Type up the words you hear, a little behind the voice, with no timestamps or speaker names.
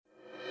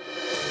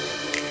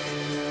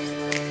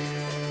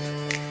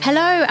Hello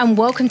and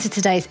welcome to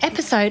today's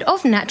episode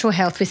of Natural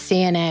Health with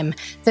CNM,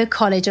 the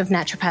College of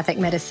Naturopathic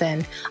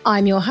Medicine.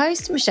 I'm your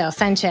host, Michelle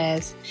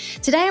Sanchez.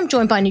 Today I'm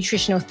joined by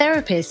nutritional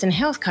therapist and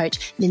health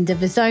coach, Linda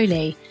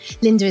Vezzoli.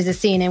 Linda is a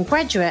CNM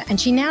graduate and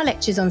she now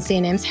lectures on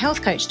CNM's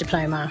Health Coach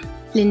Diploma.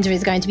 Linda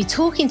is going to be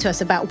talking to us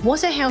about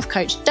what a health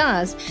coach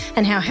does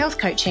and how health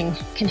coaching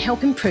can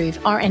help improve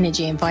our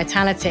energy and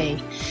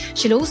vitality.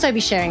 She'll also be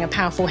sharing a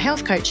powerful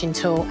health coaching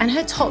tool and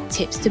her top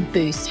tips to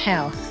boost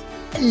health.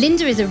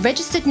 Linda is a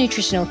registered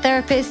nutritional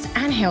therapist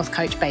and health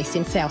coach based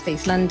in South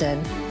East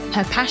London.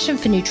 Her passion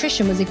for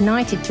nutrition was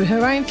ignited through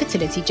her own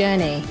fertility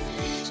journey.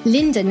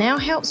 Linda now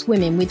helps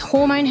women with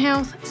hormone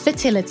health,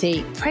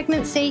 fertility,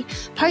 pregnancy,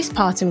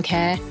 postpartum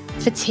care,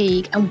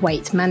 fatigue and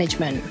weight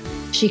management.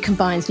 She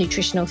combines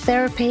nutritional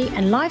therapy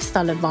and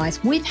lifestyle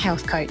advice with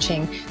health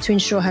coaching to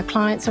ensure her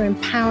clients are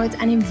empowered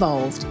and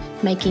involved,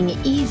 making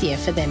it easier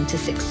for them to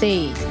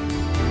succeed.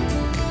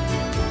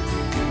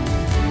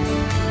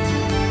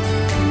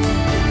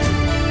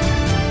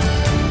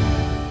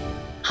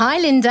 Hi,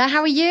 Linda.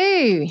 How are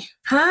you?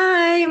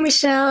 Hi,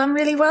 Michelle. I'm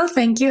really well,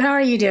 thank you. How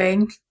are you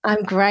doing?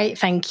 I'm great,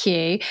 thank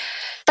you.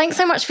 Thanks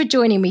so much for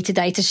joining me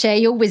today to share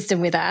your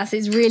wisdom with us.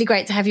 It's really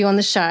great to have you on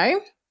the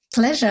show.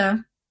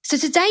 Pleasure. So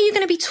today you're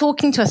going to be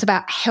talking to us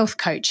about health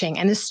coaching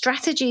and the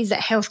strategies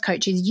that health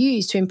coaches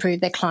use to improve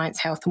their clients'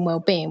 health and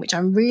well-being, which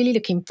I'm really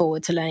looking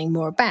forward to learning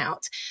more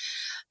about.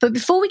 But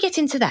before we get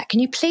into that, can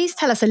you please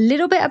tell us a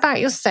little bit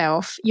about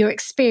yourself, your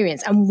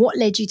experience, and what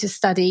led you to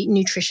study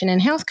nutrition and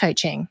health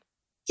coaching?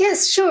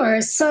 Yes,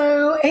 sure.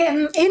 So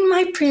in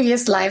my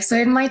previous life, so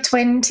in my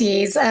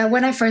 20s,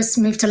 when I first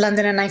moved to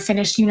London and I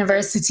finished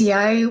university,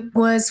 I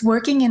was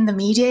working in the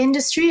media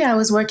industry. I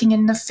was working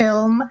in the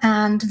film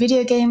and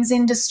video games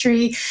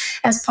industry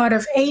as part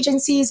of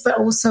agencies, but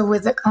also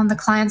on the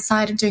client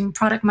side doing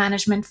product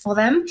management for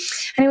them.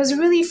 And it was a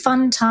really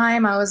fun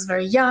time. I was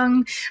very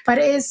young, but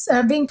it is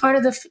being part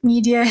of the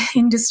media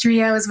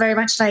industry, I was very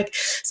much like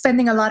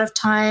spending a lot of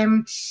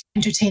time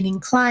entertaining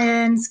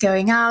clients,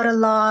 going out a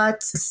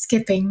lot,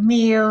 skipping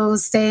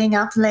meals, staying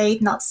up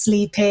late, not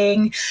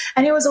sleeping.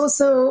 And it was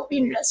also,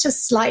 it's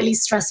just slightly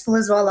stressful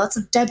as well, lots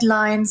of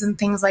deadlines and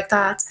things like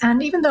that.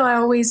 And even though I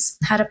always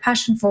had a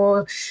passion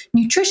for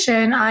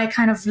nutrition, I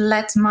kind of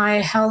let my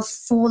health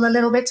fall a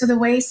little bit to the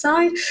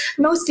wayside,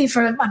 mostly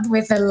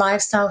with the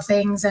lifestyle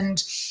things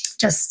and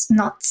just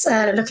not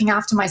looking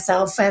after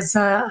myself as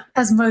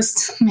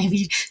most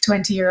maybe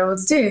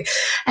 20-year-olds do.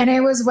 And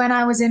it was when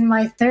I was in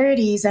my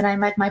 30s and I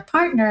met my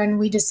partner and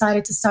we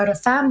decided to start a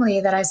family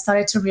that I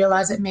started to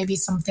realize that maybe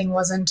something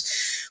wasn't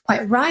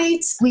quite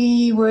right.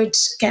 We would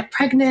get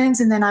pregnant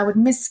and then I would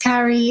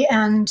miscarry,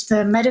 and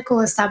the medical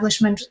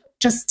establishment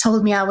just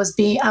told me I was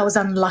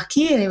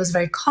unlucky, and it was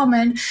very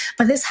common.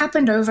 But this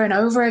happened over and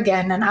over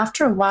again. And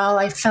after a while,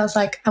 I felt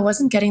like I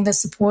wasn't getting the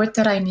support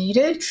that I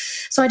needed.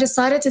 So I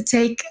decided to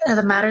take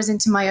the matters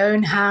into my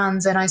own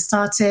hands. And I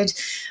started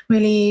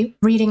really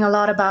reading a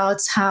lot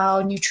about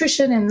how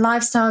nutrition and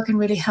lifestyle can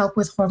really help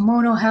with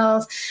hormonal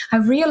health. I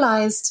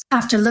realized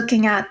after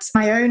looking at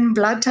my own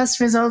blood test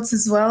results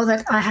as well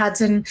that I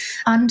had an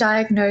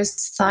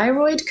undiagnosed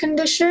thyroid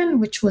condition,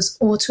 which was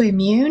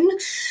autoimmune.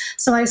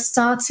 So I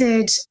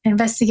started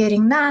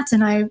investigating that,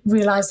 and I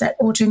realized that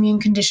autoimmune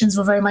conditions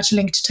were very much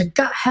linked to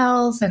gut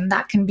health, and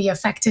that can be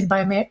affected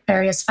by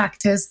various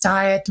factors,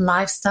 diet,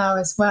 lifestyle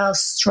as well.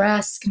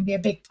 Stress can be a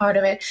big part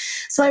of it.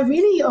 So I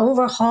really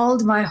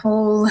overhauled my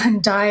whole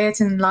diet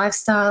and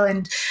lifestyle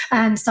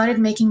and started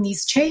making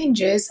these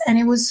changes. And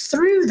it was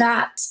through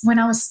that, when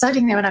I was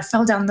studying there, when I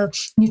fell down the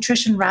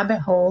nutrition rabbit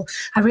hole,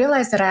 I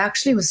realized that I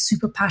actually was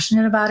super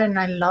passionate about it and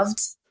I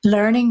loved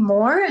learning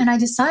more. And I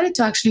decided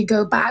to actually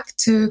go back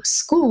to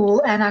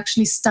school and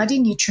actually study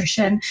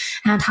nutrition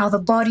and how the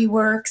body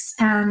works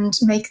and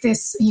make me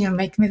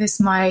this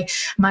my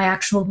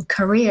actual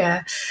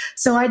career.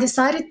 So I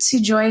decided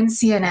to join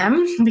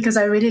CNM because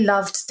I really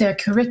loved their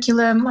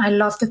curriculum. I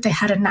loved that they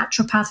had a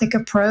naturopathic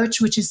approach,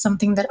 which is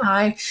something that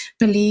I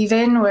believe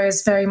in, where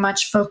it's very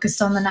much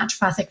focused on the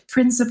naturopathic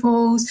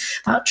principles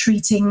about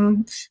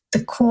treating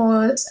the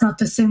cause, not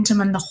the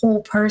symptom, and the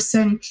whole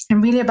person,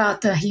 and really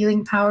about the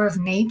healing power of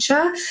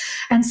nature.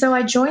 And so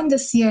I joined the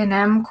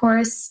CNM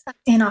course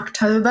in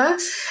October,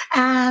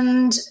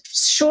 and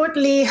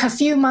shortly, a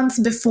few months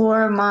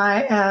before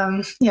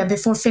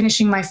before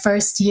finishing my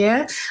first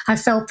year, I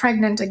fell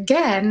pregnant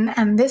again.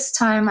 And this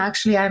time,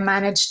 actually, I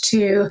managed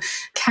to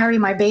carry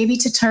my baby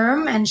to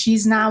term, and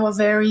she's now a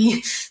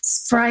very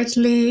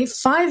sprightly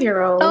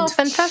 5-year-old. Oh,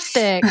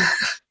 fantastic.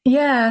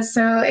 Yeah,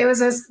 so it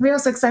was a real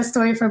success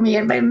story for me,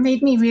 and it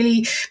made me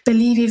really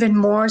believe even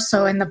more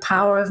so in the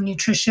power of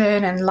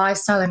nutrition and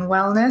lifestyle and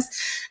wellness.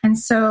 And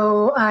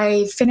so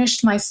I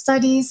finished my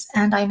studies,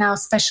 and I now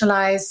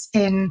specialize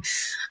in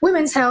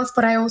women's health,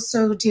 but I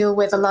also deal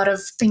with a lot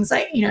of things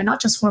like,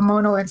 not just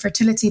hormonal and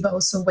fertility, but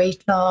also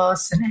weight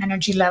loss and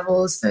energy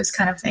levels, those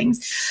kind of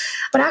things.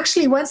 But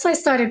actually, once I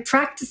started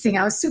practicing,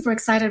 I was super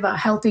excited about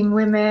helping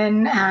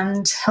women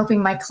and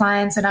helping my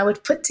clients, and I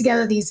would put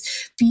together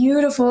these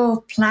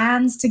beautiful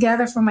plans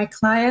together for my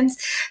clients.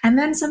 And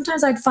then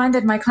sometimes I'd find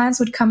that my clients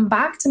would come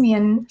back to me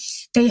and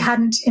they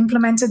hadn't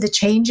implemented the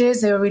changes.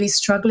 They were really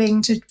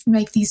struggling to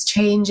make these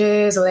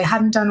changes, or they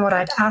hadn't done what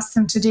I'd asked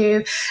them to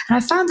do. And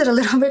I found it a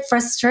little bit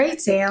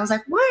frustrating. I was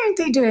like, why aren't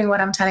they doing what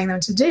I'm telling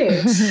them to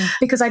do?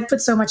 Because I'd put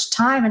so much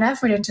time and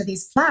effort into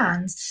these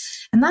plans.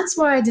 And that's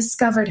where I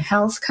discovered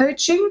health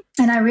coaching.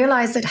 And I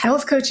realized that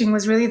health coaching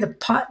was really the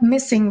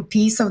missing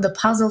piece of the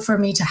puzzle for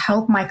me to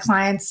help my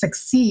clients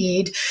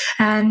succeed.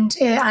 And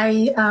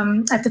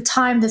at the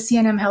time, the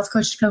CNM Health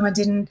Coach Diploma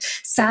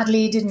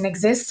sadly didn't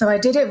exist. So I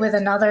did it with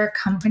another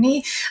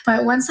company.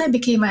 But once I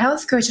became a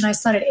health coach and I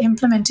started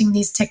implementing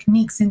these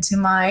techniques into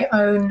my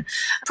own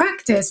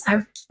practice,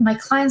 my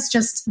clients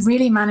just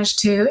really managed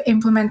to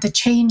implement the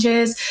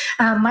changes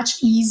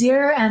much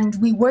easier. And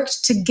we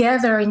worked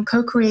together in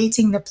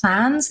co-creating the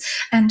plans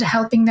and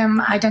helping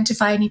them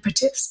identify any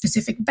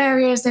specific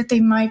barriers that they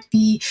might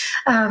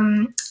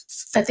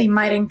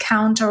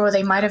encounter or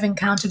they might have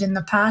encountered in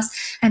the past.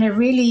 And it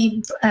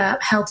really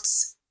helped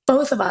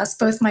both of us,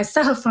 both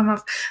myself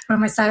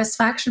from a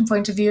satisfaction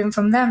point of view and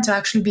from them, to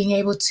actually being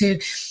able to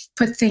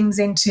put things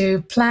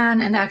into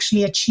plan and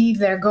actually achieve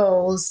their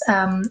goals.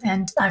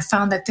 And I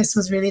found that this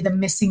was really the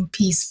missing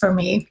piece for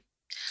me.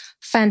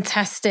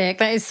 Fantastic.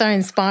 That is so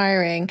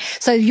inspiring.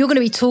 So you're going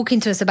to be talking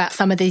to us about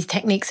some of these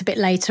techniques a bit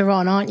later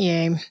on, aren't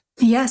you?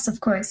 Yes, of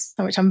course.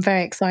 Which I'm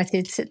very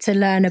excited to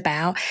learn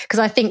about, because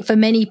I think for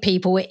many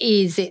people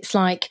it's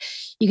like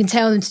you can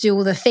tell them to do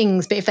all the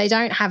things, but if they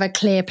don't have a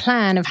clear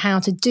plan of how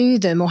to do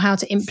them or how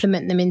to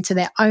implement them into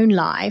their own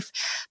life,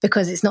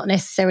 because it's not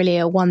necessarily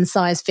a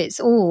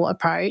one-size-fits-all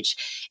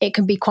approach, it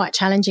can be quite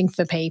challenging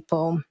for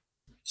people.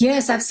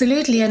 Yes,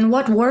 absolutely. And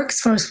what works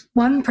for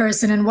one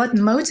person and what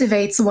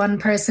motivates one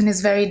person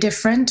is very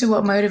different to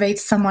what motivates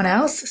someone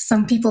else.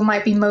 Some people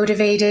might be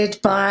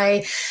motivated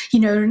by,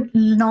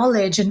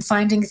 knowledge and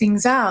finding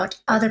things out.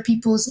 Other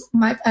people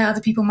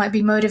might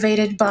be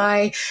motivated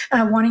by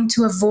wanting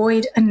to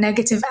avoid a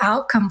negative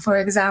outcome, for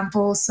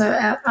example.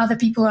 So other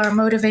people are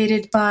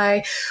motivated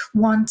by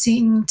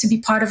wanting to be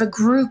part of a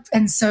group,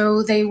 and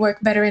so they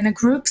work better in a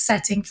group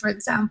setting, for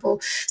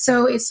example.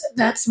 So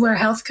that's where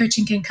health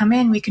coaching can come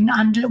in. We can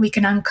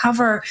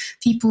uncover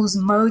people's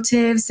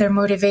motives, their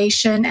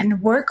motivation,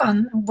 and work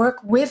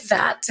with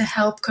that to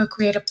help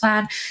co-create a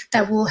plan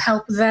that will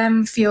help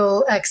them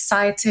feel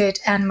excited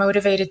and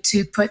motivated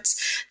to put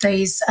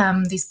these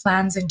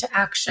plans into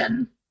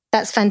action.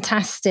 That's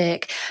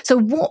fantastic. So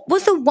what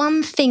was the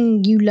one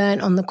thing you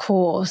learned on the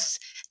course,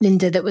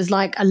 Linda, that was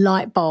like a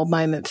light bulb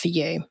moment for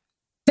you?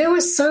 There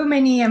were so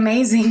many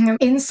amazing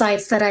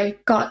insights that I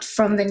got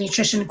from the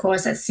nutrition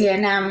course at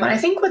CNM. But I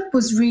think what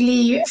was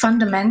really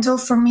fundamental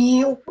for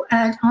me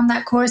on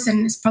that course,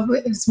 and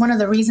it's one of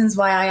the reasons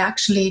why I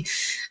actually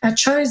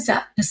chose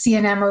the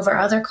CNM over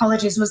other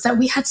colleges, was that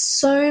we had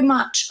so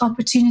much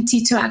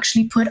opportunity to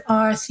actually put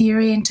our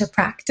theory into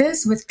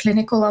practice with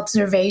clinical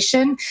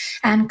observation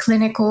and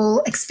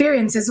clinical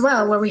experience as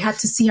well, where we had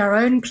to see our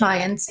own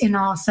clients in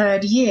our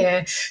third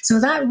year. So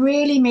that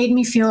really made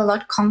me feel a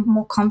lot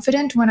more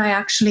confident when I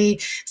actually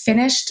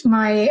finished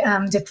my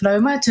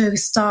diploma to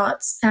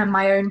start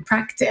my own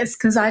practice,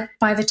 because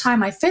by the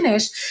time I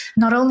finished,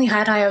 not only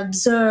had I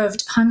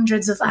observed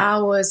hundreds of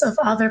hours of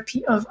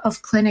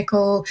of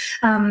clinical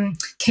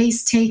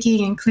case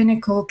taking and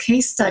clinical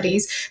case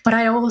studies, but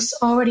I also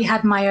already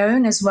had my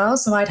own as well.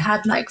 So I'd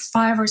had like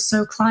 5 or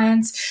so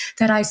clients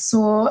that I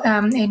saw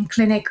in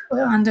clinic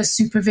under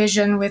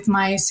supervision with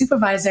my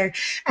supervisor,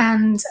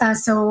 and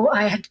so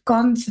I had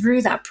gone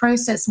through that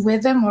process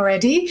with them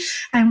already,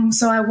 and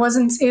so it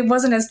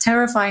wasn't as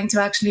terrifying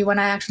when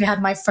I actually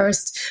had my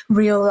first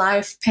real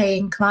life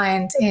paying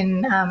client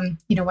in,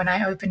 when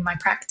I opened my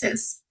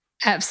practice.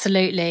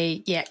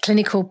 Absolutely. Yeah.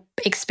 Clinical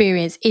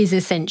experience is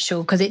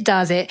essential, because it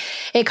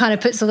kind of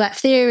puts all that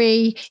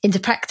theory into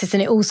practice,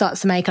 and it all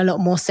starts to make a lot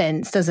more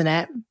sense, doesn't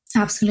it?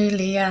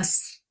 Absolutely.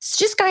 Yes. So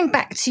just going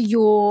back to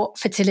your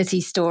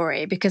fertility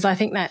story, because I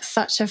think that's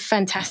such a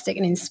fantastic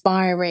and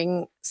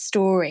inspiring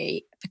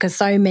story, because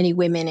so many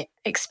women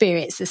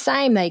experience the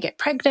same. They get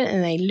pregnant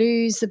and they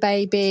lose the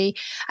baby,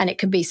 and it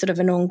can be sort of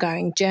an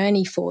ongoing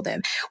journey for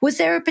them. Was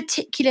there a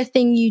particular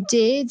thing you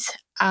did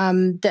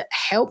that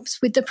helped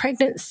with the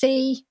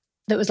pregnancy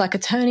that was like a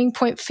turning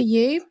point for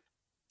you?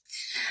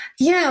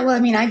 Yeah, well, I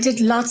mean, I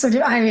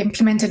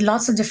implemented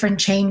lots of different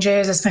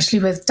changes, especially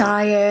with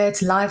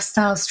diet,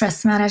 lifestyle,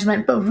 stress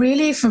management. But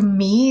really, for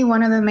me,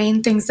 one of the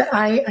main things that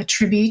I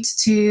attribute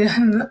to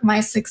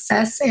my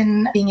success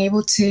in being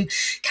able to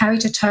carry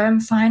to term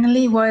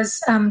finally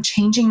was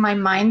changing my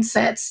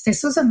mindsets.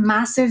 This was a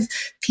massive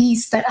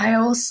piece that I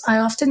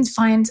often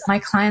find my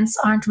clients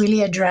aren't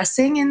really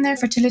addressing in their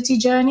fertility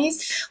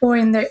journeys or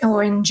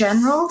in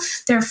general.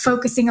 They're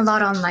focusing a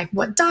lot on like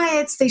what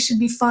diets they should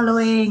be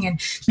following and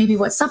maybe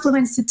what supplements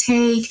to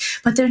take,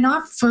 but they're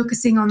not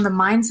focusing on the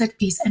mindset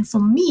piece. And for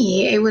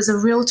me, it was a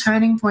real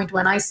turning point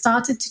when I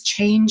started to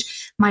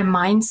change my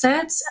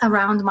mindset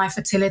around my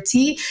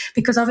fertility,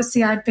 because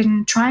obviously I'd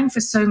been trying for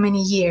so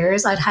many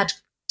years. I'd had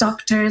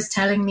doctors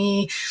telling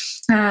me,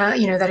 that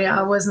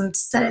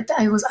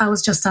I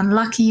was just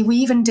unlucky. We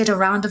even did a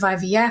round of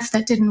IVF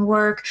that didn't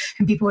work.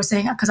 And people were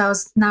saying, because I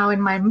was now in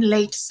my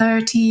late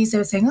 30s, they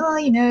were saying,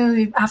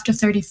 after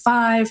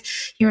 35,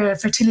 your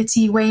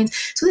fertility wanes.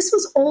 So this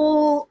was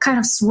all kind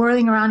of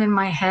swirling around in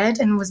my head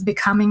and was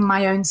becoming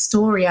my own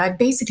story. I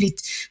basically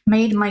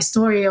made my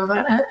story of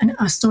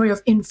a story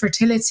of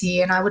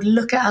infertility. And I would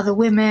look at other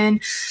women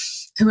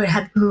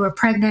who were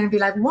pregnant and be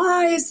like,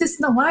 why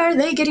are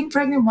they getting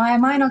pregnant? Why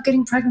am I not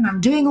getting pregnant?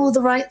 I'm doing all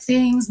the right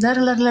things, da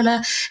da da da da.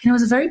 And it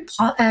was a very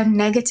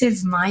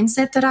negative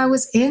mindset that I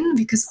was in,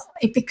 because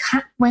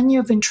when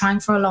you've been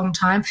trying for a long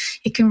time,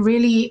 it can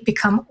really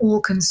become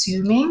all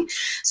consuming.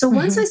 So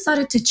once I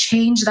started to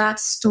change that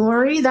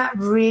story, that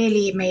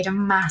really made a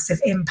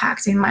massive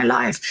impact in my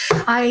life.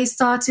 I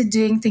started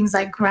doing things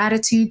like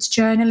gratitude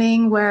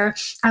journaling, where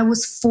I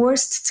was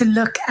forced to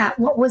look at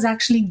what was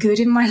actually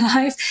good in my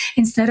life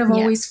instead of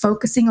always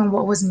focusing on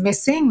what was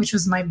missing, which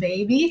was my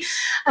baby.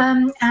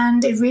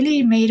 And it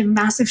really made a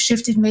massive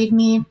shift. It made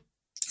me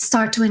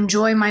start to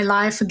enjoy my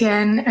life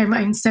again.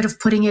 Instead of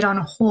putting it on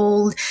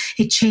hold,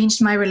 it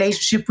changed my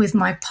relationship with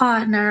my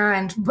partner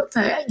and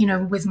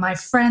with my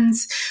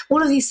friends.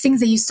 All of these things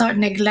that you start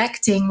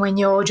neglecting when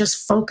you're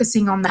just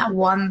focusing on that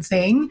one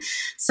thing.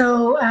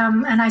 So,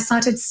 and I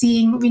started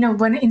seeing,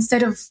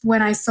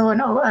 when I saw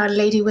a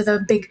lady with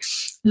a big,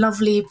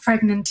 lovely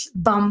pregnant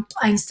bump,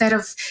 instead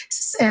of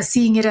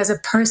seeing it as a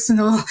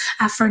personal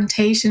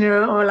affrontation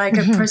or like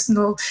a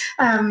personal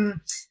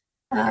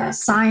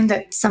sign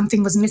that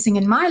something was missing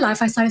in my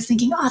life, I started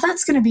thinking,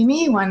 that's going to be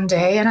me one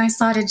day. And I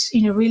started,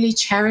 really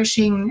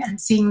cherishing and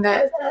seeing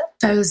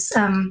those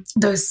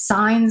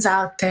signs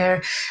out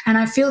there. And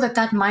I feel that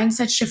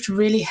mindset shift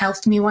really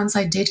helped me once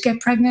I did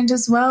get pregnant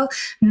as well,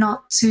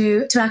 not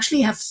to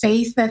actually have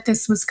faith that I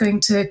was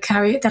going to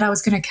carry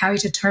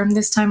to term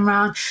this time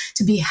around,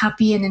 to be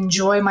happy and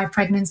enjoy my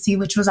pregnancy,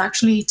 which was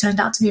actually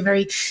turned out to be a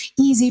very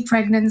easy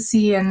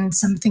pregnancy and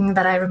something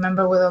that I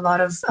remember with a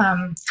lot of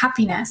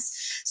happiness.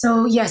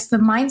 So yes, the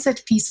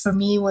mindset piece for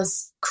me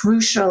was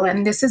crucial.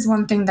 And this is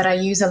one thing that I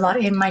use a lot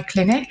in my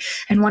clinic.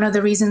 And one of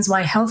the reasons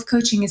why health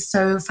coaching is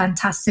so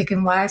fantastic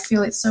and why I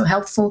feel it's so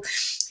helpful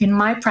in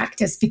my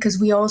practice, because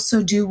we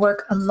also do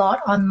work a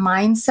lot on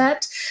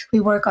mindset.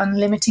 We work on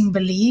limiting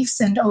beliefs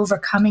and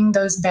overcoming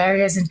those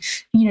barriers and,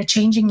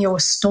 changing your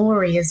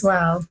story as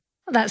well.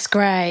 That's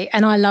great.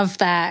 And I love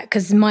that,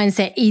 because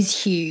mindset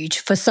is huge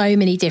for so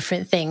many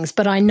different things.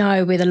 But I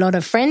know with a lot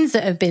of friends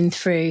that have been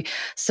through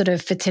sort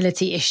of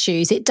fertility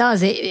issues,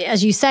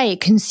 as you say,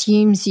 it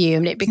consumes you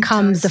and it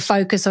becomes the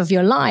focus of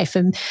your life.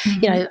 And,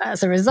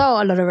 as a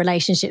result, a lot of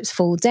relationships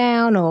fall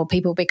down or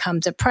people become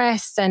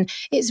depressed. And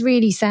it's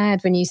really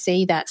sad when you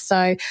see that.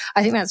 So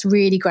I think that's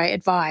really great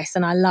advice.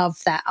 And I love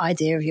that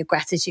idea of your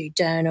gratitude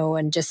journal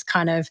and just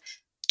kind of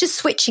just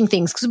switching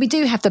things, because we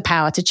do have the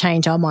power to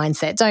change our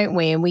mindset, don't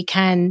we? And we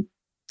can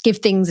give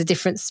things a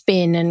different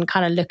spin and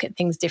kind of look at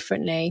things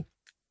differently.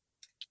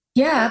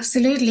 Yeah,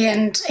 absolutely.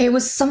 And it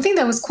was something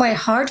that was quite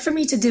hard for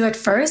me to do at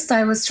first.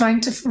 I was trying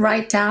to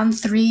write down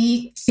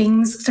three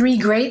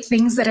great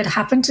things that had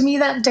happened to me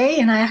that day.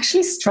 And I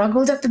actually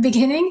struggled at the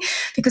beginning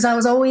because I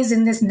was always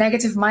in this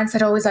negative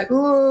mindset, always like,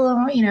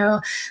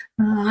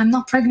 I'm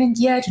not pregnant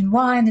yet, and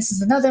why? And this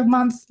is another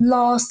month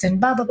lost, and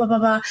blah, blah, blah, blah,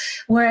 blah.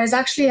 Whereas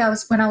actually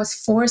when I was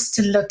forced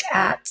to look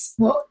at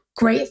what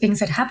great things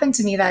that happened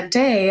to me that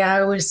day,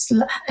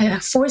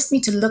 it forced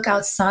me to look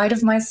outside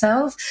of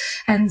myself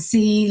and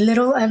see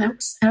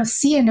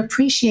and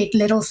appreciate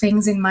little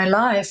things in my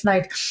life,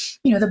 like,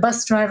 the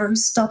bus driver who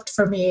stopped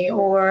for me,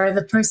 or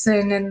the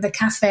person in the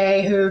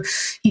cafe who,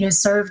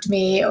 served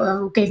me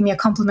or gave me a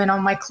compliment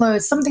on my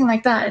clothes, something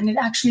like that. And it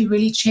actually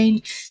really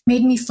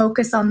made me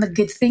focus on the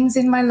good things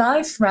in my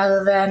life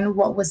rather than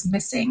what was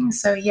missing.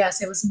 So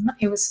yes,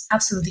 it was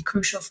absolutely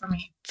crucial for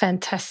me.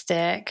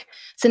 Fantastic.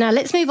 So now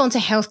let's move on to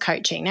health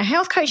coaching. Now,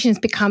 health coaching has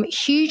become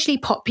hugely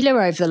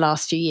popular over the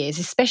last few years,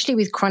 especially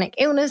with chronic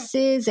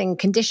illnesses and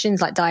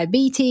conditions like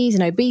diabetes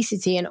and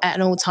obesity at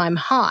an all-time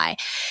high.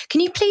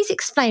 Can you please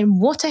explain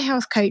what a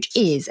health coach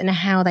is and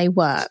how they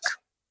work?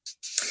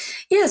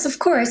 Yes, of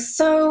course.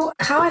 So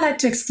how I like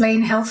to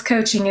explain health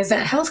coaching is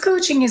that health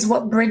coaching is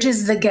what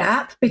bridges the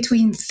gap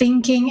between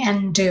thinking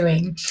and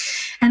doing.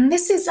 And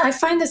I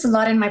find this a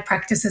lot in my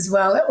practice as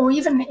well, or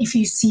even if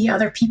you see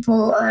other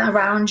people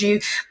around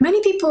you.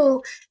 Many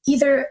people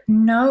either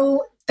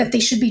know that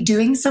they should be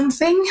doing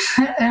something,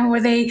 or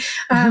they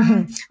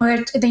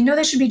know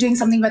they should be doing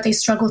something, but they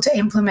struggle to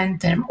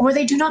implement them, or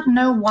they do not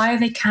know why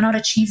they cannot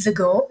achieve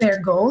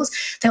their goals.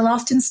 They'll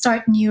often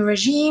start new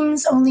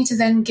regimes only to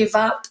then give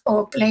up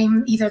or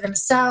blame either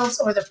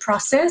themselves or the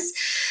process.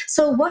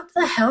 So what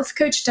the health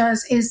coach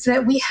does is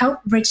that we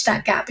help bridge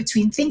that gap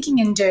between thinking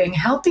and doing,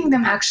 helping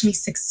them actually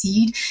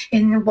succeed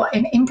in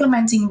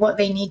implementing what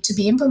they need to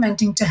be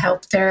implementing to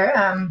help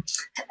their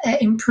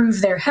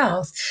improve their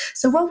health.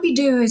 So what we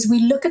do is we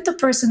look look at the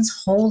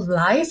person's whole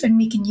life, and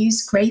we can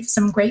use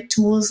some great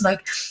tools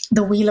like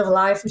the Wheel of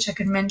Life, which I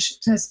can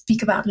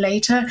speak about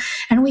later.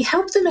 And we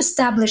help them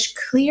establish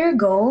clear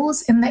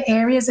goals in the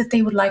areas that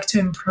they would like to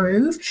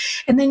improve,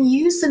 and then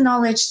use the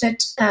knowledge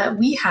that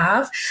we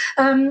have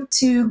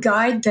to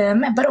guide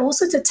them, but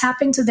also to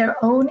tap into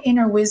their own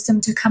inner wisdom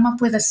to come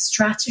up with a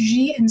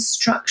strategy and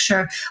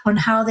structure on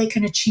how they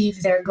can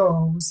achieve their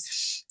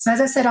goals. So as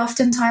I said,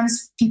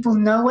 oftentimes people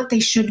know what they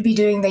should be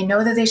doing. They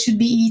know that they should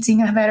be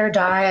eating a better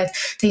diet.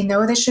 They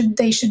know they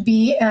should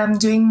be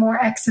doing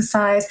more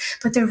exercise,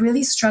 but they're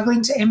really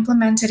struggling to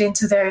implement it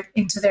into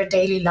their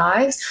daily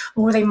lives.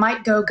 Or they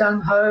might go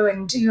gung-ho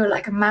and do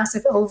like a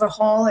massive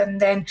overhaul and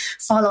then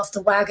fall off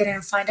the wagon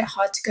and find it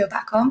hard to go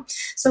back on.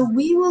 So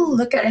we will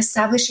look at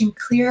establishing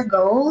clear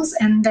goals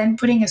and then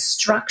putting a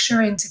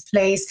structure into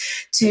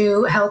place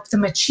to help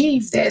them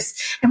achieve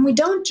this. And we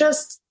don't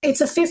just,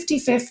 it's a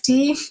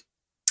 50-50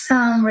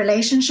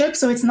 relationship.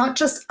 So it's not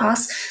just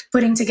us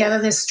putting together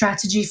this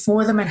strategy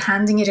for them and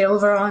handing it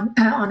over on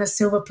a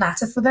silver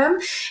platter for them.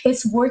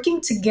 It's working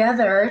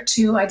together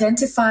to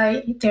identify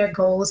their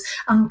goals,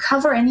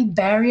 uncover any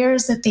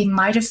barriers that they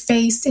might have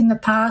faced in the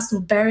past or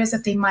barriers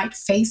that they might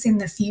face in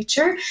the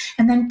future,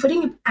 and then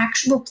putting an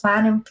actual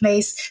plan in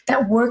place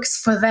that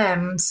works for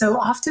them. So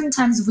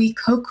oftentimes we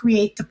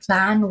co-create the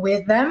plan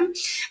with them,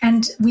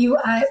 and we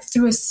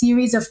through a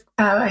series of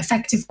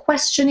effective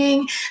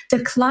questioning,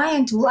 the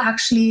client will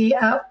actually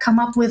come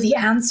up with the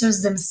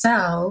answers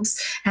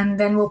themselves, and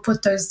then we'll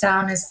put those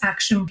down as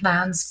action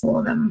plans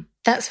for them.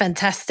 That's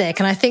fantastic.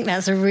 And I think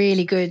that's a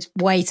really good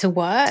way to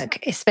work,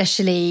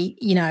 especially,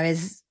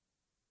 as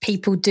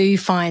people do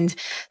find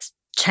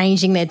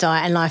changing their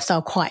diet and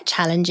lifestyle quite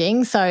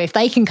challenging. So if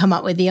they can come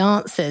up with the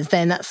answers,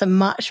 then that's a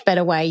much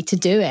better way to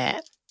do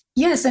it.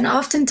 Yes, and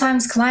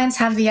oftentimes clients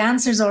have the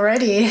answers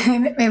already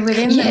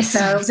within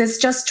themselves. It's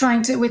just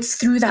it's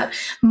through that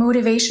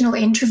motivational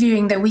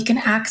interviewing that we can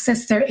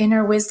access their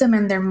inner wisdom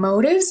and their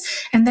motives,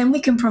 and then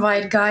we can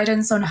provide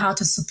guidance on how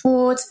to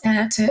support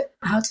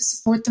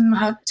them,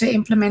 how to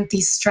implement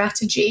these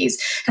strategies.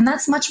 And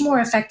that's much more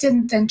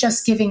effective than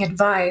just giving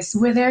advice.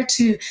 We're there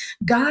to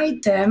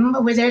guide them,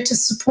 we're there to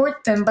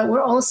support them, but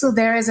we're also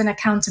there as an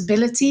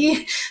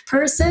accountability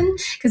person,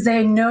 because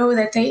they know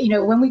that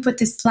when we put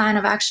this plan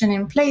of action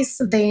in place,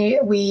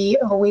 we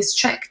always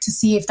check to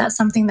see if that's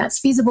something that's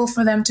feasible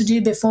for them to do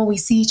before we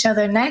see each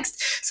other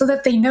next, so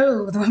that they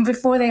know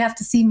before they have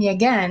to see me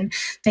again,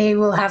 they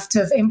will have to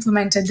have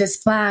implemented this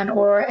plan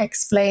or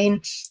explain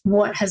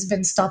what has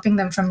been stopping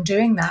them from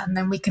doing that. And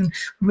then we can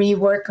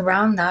rework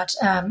around that,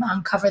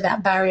 uncover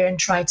that barrier and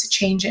try to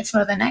change it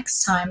for the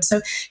next time.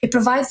 So it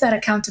provides that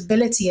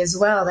accountability as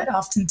well that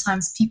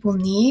oftentimes people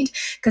need,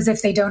 because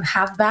if they don't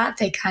have that,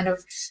 they kind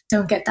of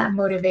don't get that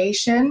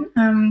motivation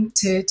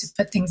to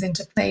put things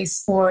into place,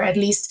 or at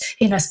least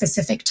in a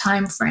specific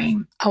time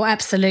frame. Oh,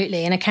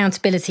 absolutely. And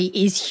accountability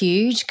is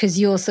huge, because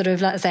you're sort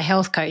of like, as a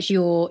health coach,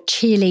 you're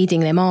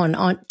cheerleading them on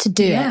to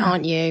do it,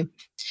 aren't you?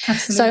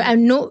 Absolutely.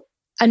 So,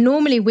 and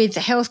normally with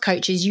health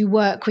coaches, you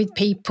work with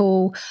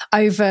people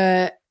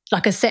over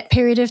like a set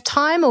period of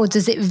time, or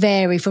does it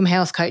vary from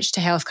health coach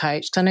to health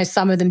coach? Because I know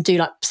some of them do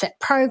like set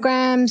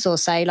programs, or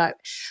say like,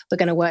 we're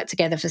going to work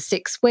together for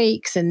 6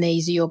 weeks and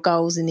these are your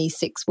goals in these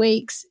 6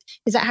 weeks.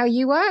 Is that how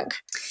you work?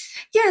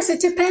 Yes,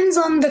 it depends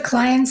on the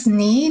client's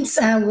needs,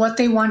 what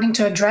they're wanting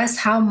to address,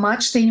 how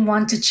much they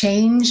want to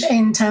change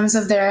in terms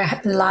of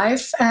their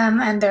life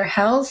and their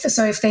health.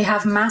 So if they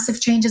have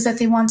massive changes that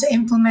they want to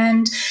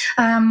implement,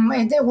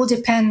 it will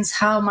depend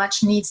how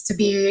much needs to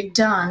be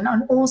done.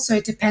 And also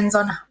it depends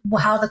on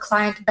how the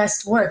client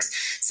best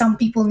works. Some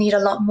people need a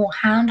lot more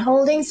hand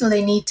holding, so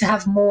they need to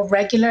have more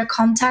regular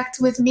contact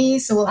with me.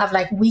 So we'll have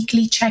like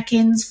weekly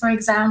check-ins, for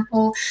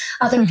example.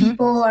 Other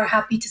people are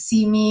happy to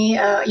see me,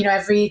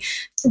 every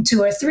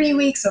 2 or 3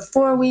 weeks or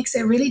 4 weeks.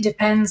 It really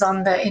depends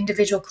on the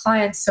individual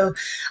client. So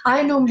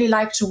I normally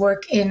like to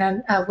work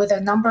with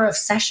a number of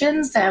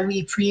sessions that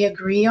we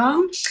pre-agree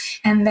on.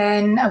 And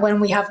then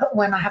when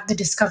I have the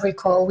discovery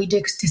call, we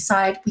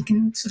decide, we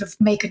can sort of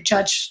make a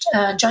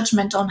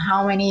judgment on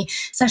how many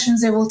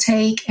sessions it will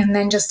take, and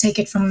then just take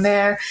it from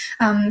there.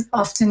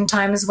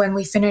 Oftentimes when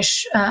we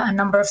finish a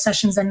number of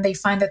sessions and they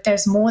find that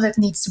there's more that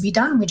needs to be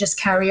done, we just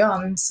carry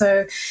on.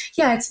 So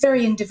yeah, it's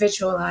very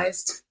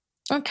individualized.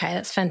 Okay,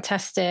 that's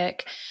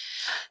fantastic.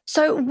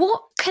 So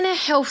what can a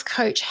health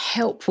coach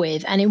help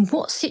with, and in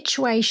what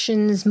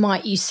situations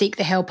might you seek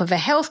the help of a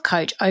health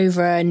coach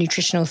over a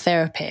nutritional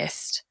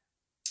therapist?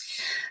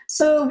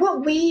 So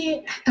what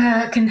we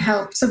can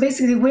help, so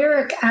basically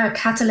we're a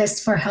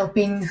catalyst for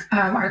helping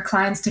our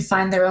clients to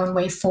find their own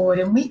way forward.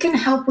 And we can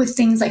help with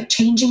things like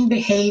changing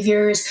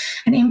behaviors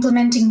and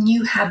implementing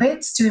new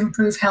habits to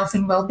improve health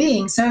and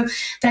well-being. So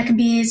that could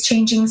be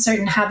changing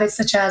certain habits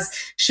such as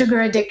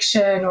sugar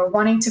addiction, or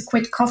wanting to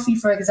quit coffee,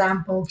 for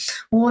example,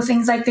 or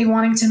things like they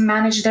wanting to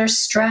manage their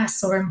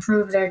stress or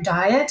improve their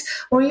diet,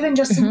 or even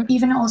just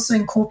even also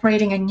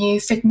incorporating a new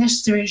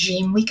fitness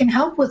regime. We can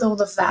help with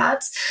all of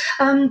that.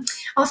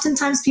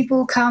 oftentimes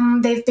people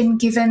come, they've been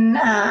given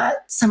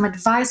some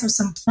advice or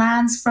some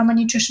plans from a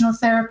nutritional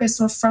therapist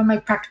or from a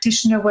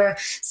practitioner where,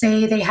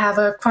 say, they have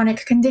a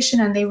chronic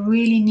condition and they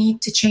really need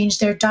to change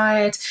their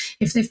diet.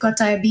 If they've got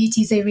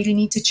diabetes, they really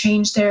need to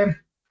change their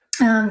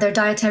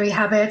dietary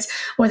habits,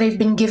 or they've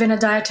been given a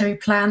dietary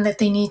plan that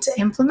they need to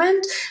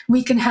implement.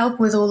 We can help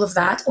with all of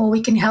that, or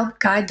we can help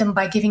guide them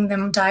by giving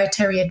them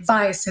dietary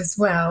advice as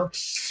well.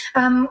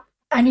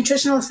 A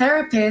nutritional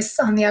therapist,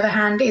 on the other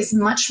hand, is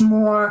much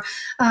more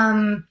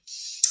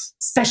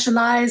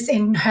specialized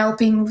in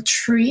helping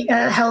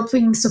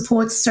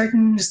support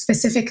certain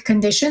specific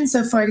conditions.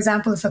 So, for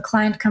example, if a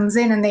client comes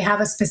in and they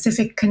have a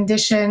specific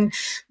condition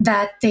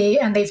that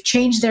they've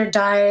changed their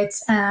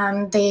diets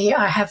and they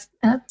have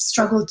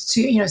struggled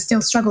to,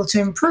 still struggle to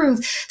improve,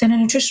 then a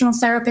nutritional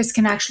therapist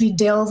can actually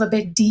delve a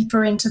bit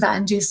deeper into that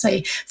and do,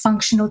 say,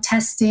 functional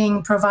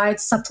testing, provide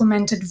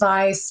supplement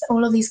advice,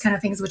 all of these kind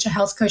of things, which a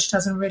health coach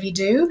doesn't really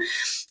do.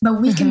 But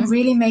we can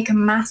really make a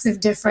massive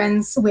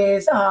difference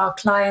with our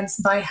clients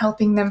by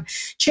helping them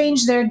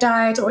change their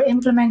diet or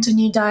implement a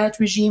new diet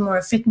regime or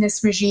a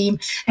fitness regime,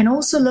 and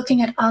also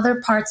looking at other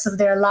parts of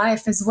their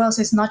life as well.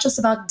 So it's not just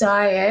about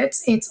diet,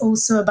 it's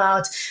also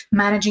about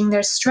managing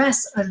their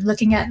stress,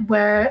 looking at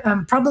where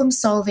problem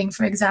solving,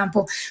 for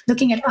example,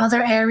 looking at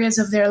other areas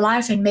of their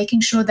life and making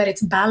sure that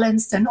it's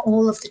balanced in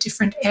all of the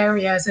different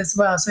areas as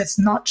well. So it's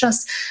not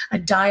just a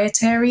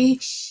dietary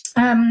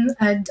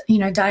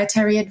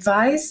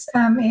advice,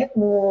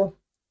 or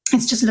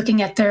it's just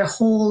looking at their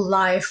whole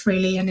life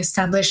really and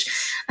establish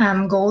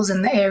goals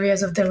in the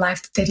areas of their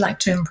life that they'd like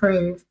to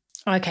improve.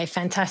 Okay,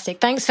 fantastic.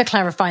 Thanks for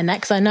clarifying that,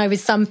 because I know with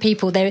some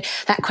people that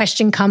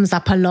question comes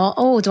up a lot.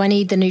 Oh, do I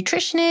need the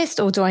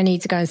nutritionist or do I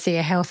need to go and see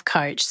a health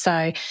coach?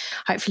 So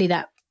hopefully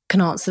that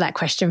can answer that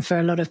question for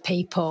a lot of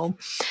people.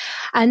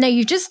 And now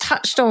you just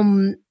touched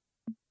on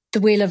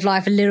the Wheel of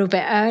Life a little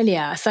bit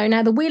earlier. So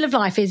now the Wheel of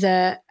Life is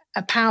a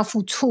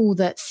powerful tool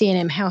that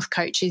C&M health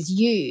coaches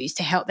use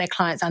to help their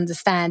clients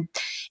understand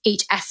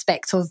each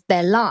aspect of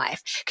their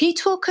life. Can you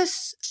talk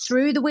us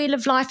through the Wheel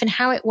of Life and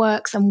how it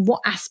works and what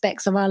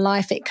aspects of our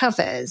life it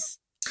covers?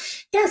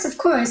 Yes, of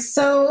course.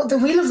 So the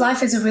Wheel of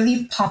Life is a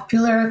really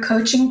popular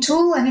coaching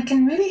tool, and it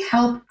can really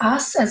help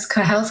us as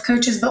health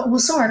coaches, but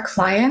also our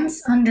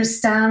clients,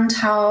 understand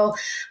how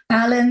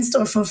balanced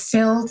or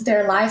fulfilled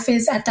their life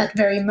is at that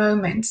very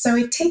moment. So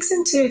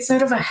it's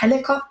sort of a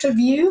helicopter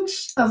view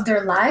of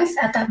their life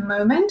at that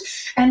moment.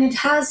 And it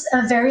has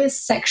various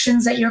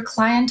sections that your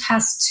client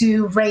has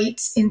to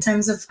rate in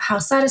terms of how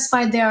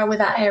satisfied they are with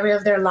that area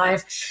of their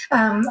life,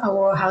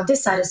 or how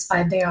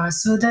dissatisfied they are.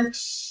 So the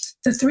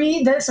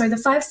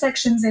 5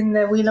 sections in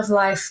the Wheel of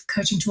Life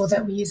coaching tool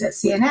that we use at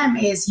C&M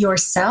is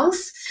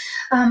yourself,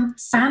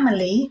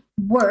 family,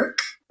 work,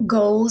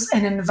 goals,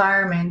 and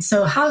environment.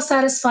 So how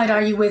satisfied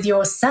are you with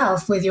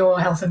yourself, with your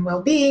health and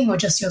well-being, or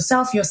just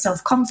yourself, your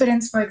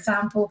self-confidence, for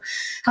example?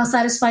 How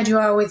satisfied you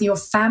are with your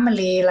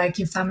family, like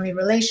your family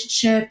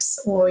relationships,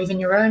 or even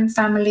your own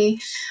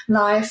family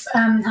life?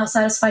 How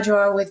satisfied you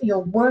are with your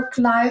work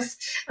life?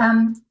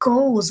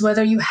 Goals,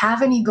 whether you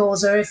have any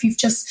goals, or if you've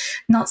just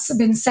not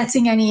been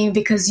setting any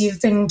because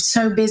you've been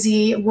so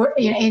busy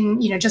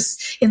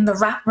just in the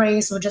rat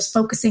race, or just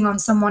focusing on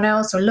someone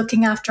else, or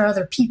looking after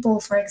other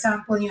people, for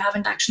example, you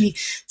haven't actually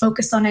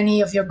focused on any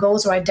of your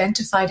goals or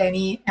identified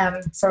any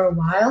for a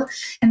while.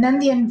 And then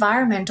the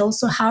environment,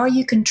 also, how are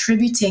you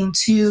contributing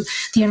to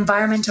the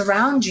environment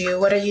around you?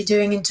 What are you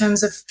doing in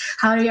terms of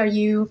how are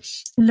you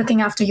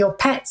looking after your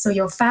pets or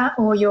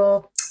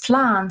your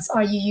plants?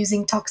 Are you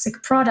using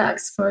toxic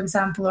products, for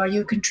example? Are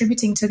you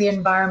contributing to the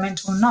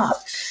environment or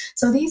not?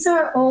 So these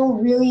are all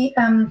really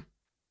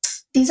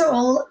these are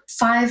all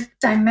 5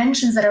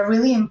 dimensions that are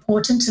really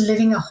important to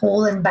living a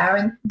whole and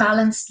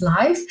balanced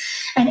life.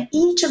 And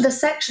each of the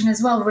sections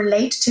as well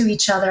relate to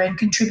each other and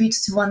contribute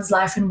to one's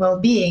life and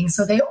well-being.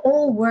 So they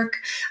all work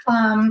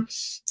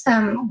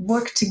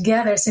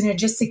together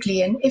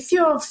synergistically. And if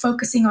you're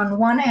focusing on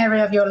one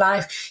area of your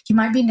life, you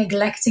might be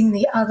neglecting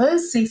the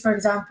others. Say, for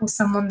example,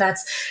 someone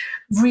that's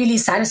really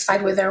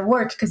satisfied with their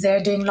work because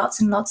they're doing lots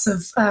and lots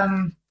of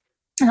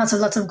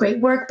great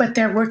work, but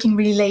they're working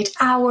really late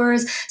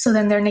hours. So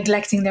then they're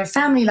neglecting their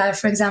family life,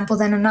 for example.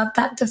 Then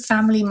the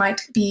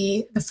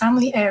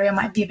family area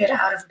might be a bit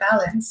out of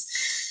balance.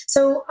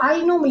 So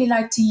I normally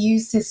like to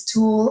use this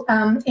tool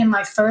in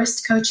my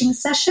first coaching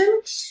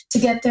session to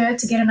get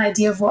an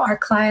idea of what our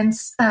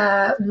clients,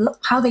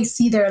 how they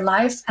see their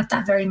life at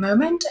that very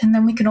moment. And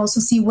then we can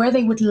also see where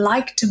they would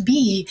like to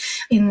be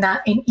in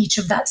each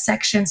of that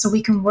section. So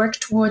we can work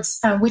towards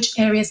which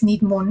areas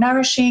need more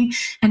nourishing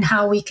and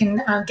how we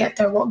can get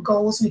there, what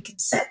goals we can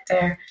set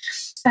there.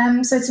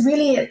 So it's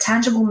really a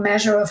tangible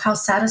measure of how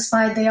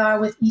satisfied they are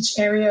with each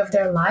area of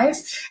their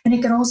life. And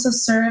it can also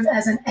serve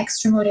as an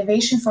extra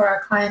motivation for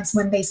our clients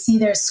when they see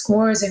their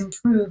scores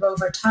improve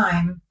over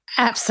time.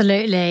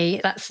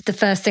 Absolutely. That's the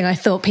first thing I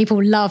thought.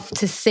 People love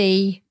to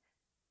see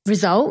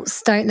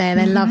results, don't they?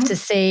 They love to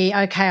see,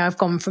 okay, I've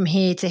gone from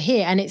here to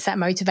here, and it's that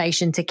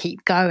motivation to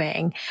keep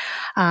going.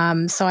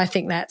 So I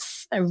think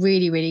that's a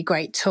really, really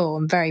great tool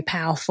and very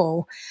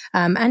powerful.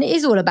 And it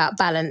is all about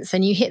balance,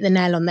 and you hit the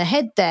nail on the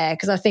head there,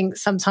 because I think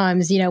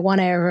sometimes, one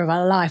area of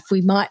our life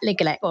we might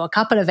neglect, or a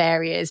couple of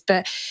areas,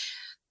 but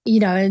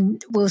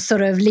and we'll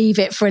sort of leave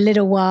it for a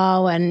little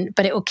while,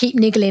 but it will keep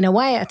niggling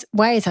away at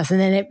us, and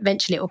then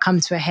eventually it will come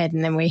to a head,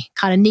 and then we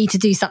kind of need to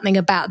do something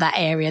about that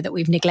area that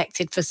we've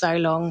neglected for so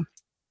long.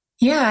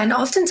 Yeah, and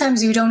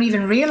oftentimes you don't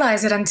even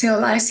realize it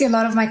until, I see a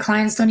lot of my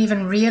clients don't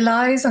even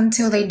realize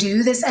until they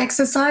do this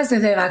exercise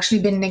that they've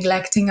actually been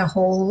neglecting a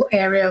whole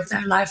area of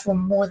their life, or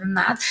more than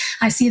that.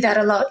 I see that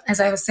a lot,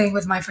 as I was saying,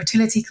 with my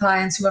fertility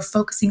clients who are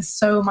focusing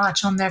so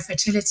much on their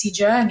fertility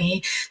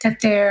journey that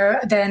they're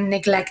then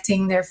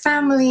neglecting their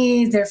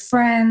family, their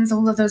friends,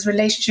 all of those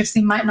relationships.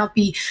 They might not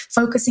be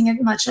focusing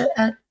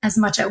as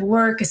much at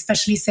work,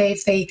 especially say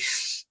if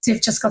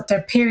they've just got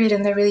their period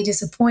and they're really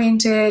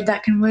disappointed.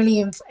 That can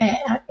really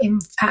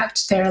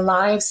impact their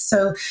lives.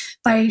 So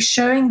by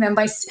showing them,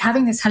 by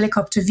having this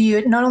helicopter view,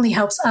 it not only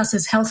helps us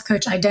as health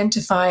coach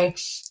identify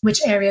which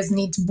areas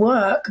need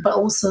work, but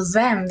also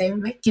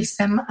it gives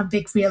them a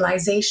big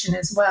realization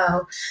as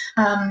well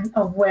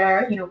of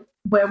where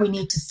we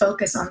need to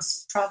focus on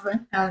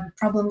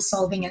problem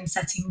solving and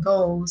setting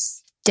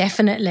goals.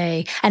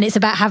 Definitely. And it's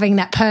about having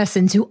that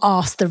person to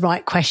ask the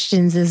right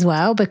questions as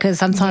well, because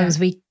sometimes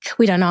we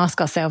don't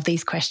ask ourselves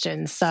these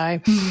questions. So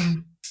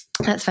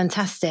that's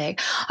fantastic.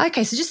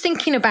 Okay, so just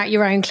thinking about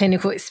your own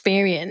clinical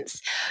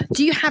experience,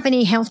 do you have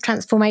any health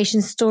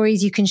transformation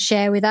stories you can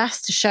share with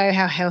us to show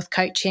how health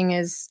coaching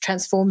has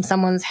transformed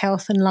someone's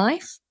health and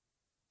life?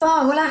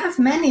 Oh, well, I have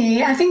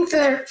many. I think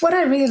that what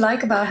I really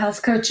like about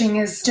health coaching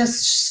is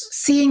just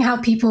seeing how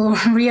people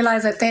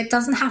realize that it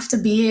doesn't have to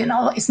be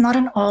it's not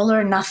an all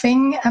or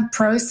nothing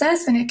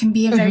process, and it can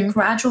be a very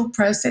gradual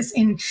process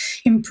in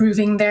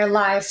improving their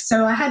life.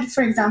 So I had,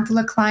 for example,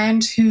 a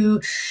client who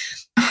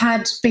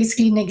had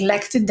basically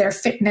neglected their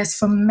fitness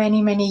for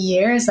many, many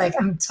years. Like,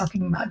 I'm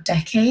talking about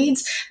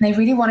decades. And they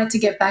really wanted to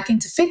get back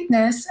into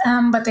fitness,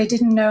 but they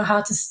didn't know how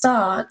to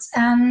start.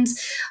 And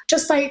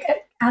just by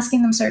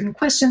asking them certain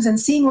questions and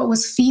seeing what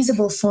was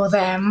feasible for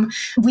them,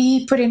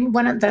 we put in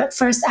one of the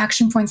first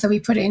action points that we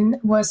put in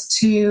was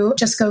to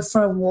just go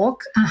for a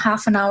walk, a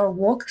half an hour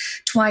walk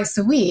twice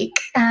a week.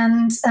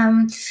 And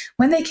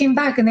when they came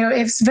back, and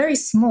it was very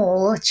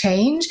small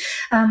change.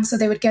 So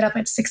they would get up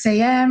at 6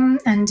 a.m.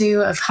 and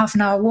do a half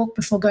an hour walk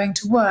before going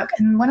to work.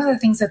 And one of the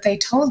things that they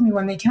told me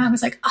when they came out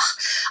was like,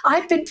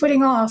 I've been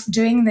putting off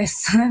doing this,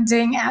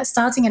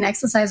 starting an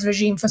exercise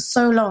regime for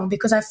so long,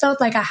 because I felt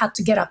like I had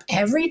to get up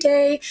every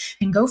day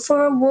and go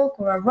for a walk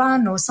or a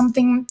run or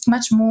something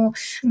much more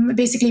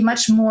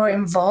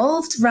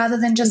involved, rather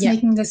than just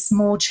making this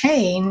small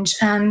change.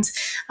 And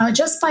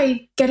just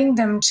by getting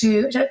them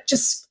to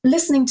just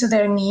listening to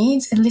their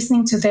needs and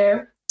listening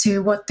to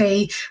what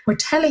they were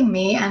telling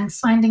me, and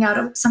finding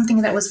out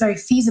something that was very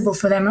feasible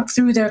for them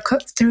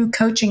through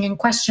coaching and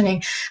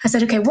questioning, I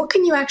said, okay, what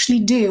can you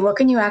actually do? What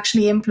can you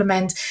actually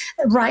implement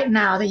right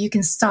now that you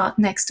can start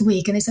next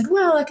week? And they said,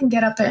 well, I can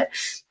get up at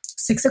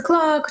 6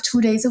 o'clock, 2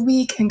 days a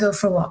week, and go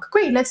for a walk.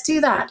 Great, let's do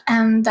that.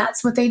 And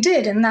that's what they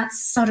did. And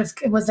that's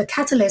it was the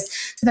catalyst.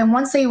 So then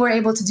once they were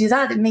able to do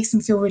that, it makes them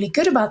feel really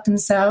good about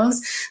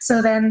themselves.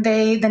 So then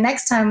the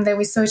next time that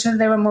we saw each other,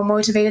 they were more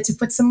motivated to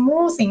put some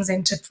more things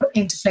into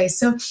place.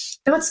 So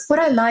that's what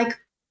I like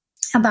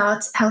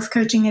about health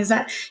coaching, is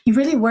that you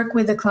really work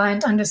with the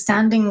client,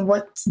 understanding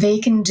what they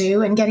can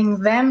do and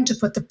getting them to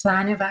put the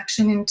plan of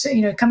action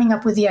into, coming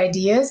up with the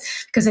ideas,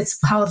 because it's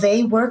how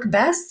they work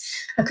best.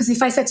 Because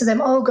if I said to them,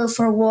 go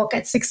for a walk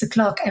at 6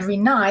 o'clock every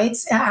night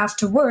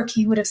after work,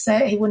 he wouldn't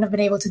have been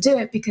able to do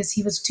it because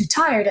he was too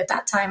tired at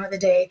that time of the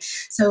day.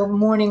 So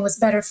morning was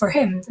better for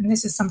him. And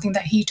this is something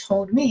that he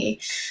told me.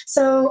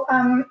 So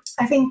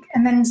I think,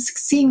 and then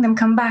seeing them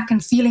come back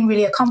and feeling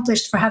really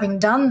accomplished for having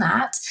done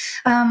that,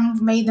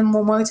 made them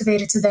more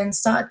motivated to then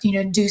start,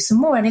 do some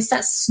more. And it's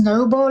that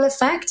snowball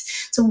effect.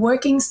 So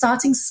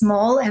starting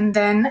small and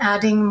then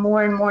adding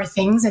more and more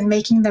things and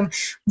making them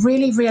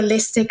really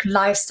realistic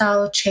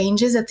lifestyle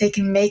changes that they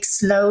can make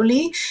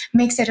slowly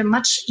makes it a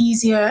much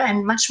easier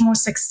and much more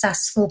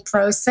successful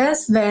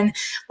process than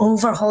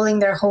overhauling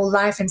their whole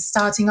life and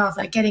starting off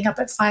like getting up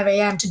at 5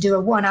 a.m. to do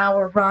a 1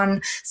 hour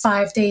run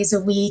 5 days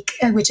a week,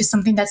 which is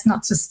something that's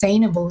not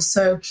sustainable.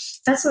 So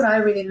that's what I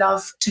really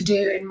love to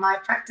do in my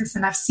practice.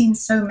 And I've seen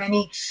so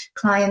many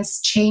clients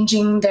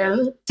changing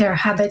their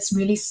habits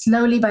really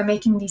slowly by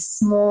making these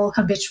small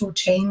habitual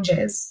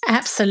changes.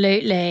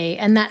 Absolutely.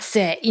 And that's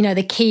it.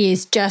 The key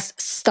is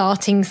just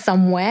starting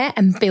somewhere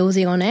and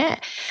building on it.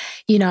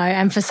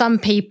 And for some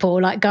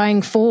people, like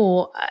going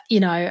for, a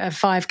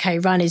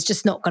 5K run is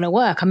just not going to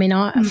work. I mean,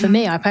 for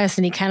me, I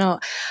personally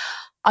cannot.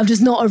 I'm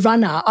just not a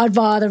runner. I'd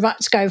rather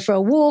go for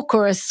a walk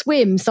or a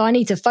swim. So I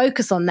need to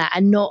focus on that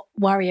and not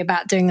worry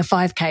about doing a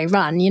 5K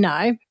run,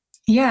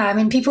 Yeah, I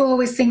mean, people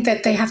always think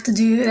that it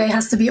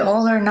has to be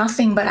all or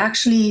nothing, but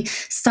actually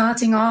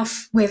starting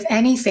off with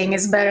anything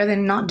is better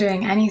than not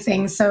doing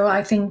anything. So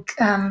I think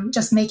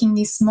just making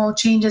these small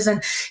changes,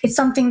 and it's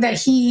something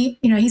that he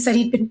said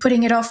he'd been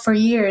putting it off for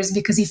years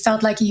because he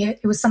felt like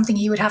it was something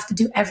he would have to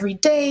do every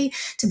day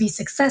to be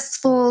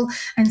successful.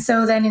 And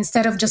so then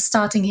instead of just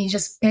starting, he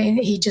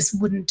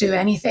just wouldn't do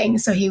anything.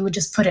 So he would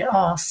just put it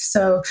off.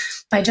 So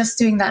by just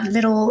doing that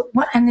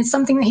and it's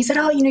something that he said,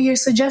 oh, your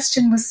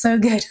suggestion was so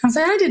good. I was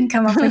like, I didn't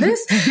come up with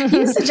this.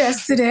 You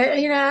suggested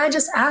it. I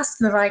just asked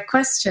the right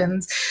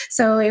questions.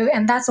 So,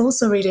 and that's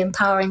also really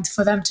empowering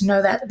for them to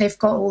know that they've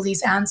got all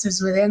these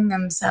answers within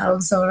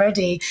themselves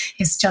already.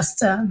 It's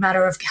just a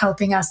matter of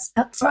helping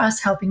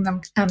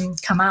them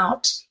come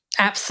out.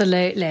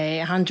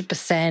 Absolutely,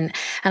 100%.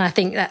 And I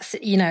think that's,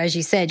 as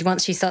you said,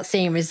 once you start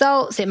seeing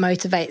results, it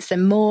motivates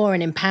them more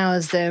and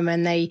empowers them,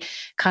 and they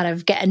kind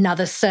of get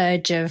another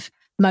surge of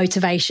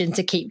motivation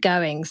to keep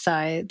going.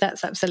 So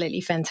that's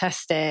absolutely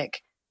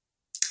fantastic.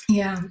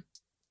 Yeah.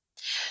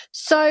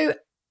 So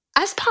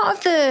as part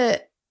of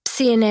the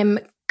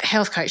CNM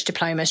Health Coach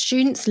Diploma,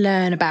 students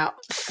learn about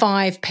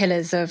 5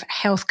 pillars of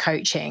health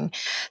coaching.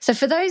 So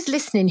for those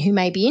listening who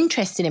may be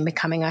interested in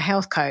becoming a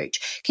health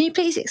coach, can you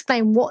please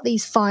explain what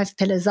these 5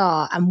 pillars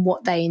are and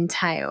what they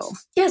entail?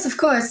 Yes, of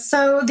course.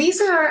 So these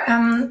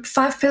are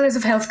 5 pillars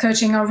of health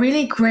coaching are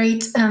really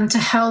great to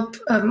help,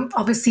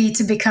 obviously,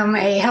 to become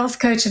a health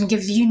coach and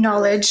give you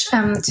knowledge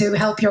to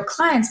help your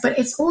clients. But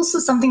it's also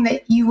something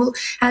that you will,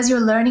 as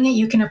you're learning it,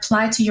 you can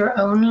apply to your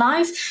own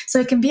life. So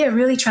it can be a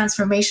really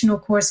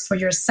transformational course for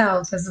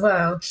yourself as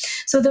well.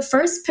 So the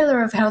first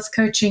pillar of health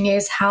coaching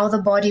is how the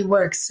body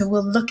works. So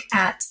we'll look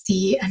at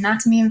the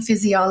anatomy and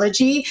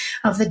physiology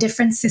of the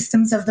different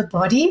systems of the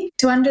body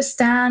to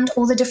understand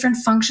all the different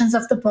functions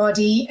of the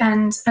body.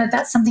 And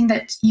that's something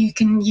that you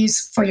can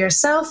use for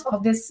yourself,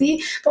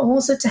 obviously, but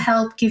also to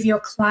help give your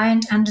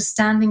client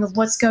understanding of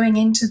what's going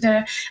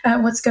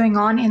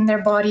on in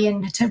their body,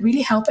 and to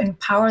really help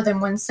empower them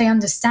once they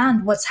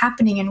understand what's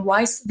happening and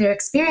why they're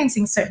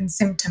experiencing certain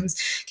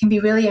symptoms. Can be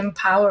really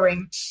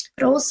empowering.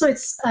 But also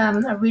it's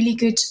a really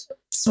good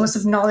source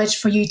of knowledge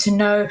for you to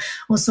know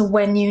also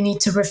when you need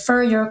to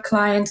refer your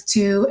client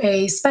to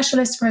a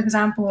specialist, for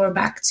example, or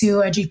back to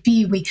a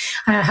GP. We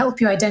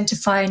help you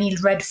identify any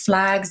red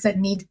flags that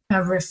need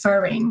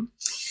referring.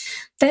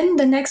 Then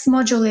the next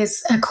module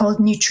is called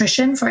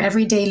Nutrition for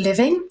Everyday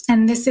Living.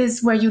 And this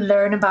is where you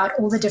learn about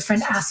all the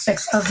different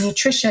aspects of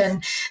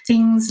nutrition.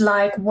 Things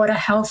like what a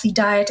healthy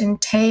diet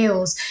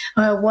entails,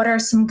 what are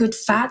some good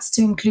fats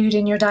to include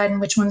in your diet and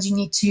which ones you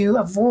need to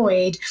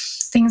avoid.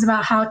 Things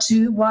about how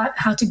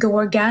to go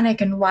organic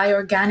and why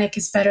organic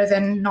is better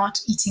than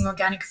not eating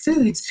organic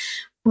foods.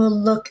 We'll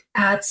look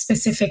at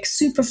specific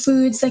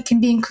superfoods that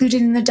can be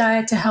included in the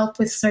diet to help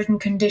with certain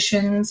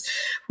conditions.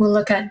 We'll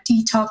look at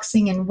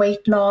detoxing and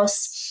weight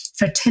loss,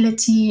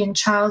 fertility in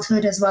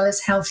childhood, as well as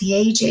healthy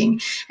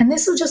aging. And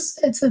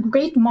it's a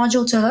great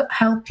module to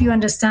help you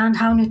understand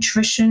how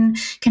nutrition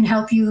can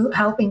help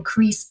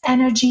increase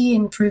energy,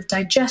 improve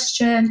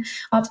digestion,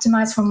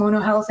 optimize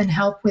hormonal health, and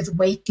help with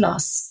weight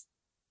loss.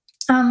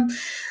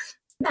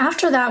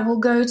 After that, we'll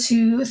go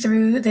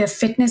through the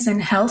fitness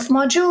and health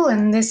module,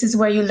 and this is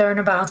where you learn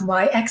about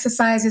why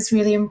exercise is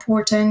really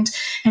important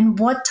and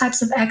what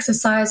types of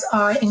exercise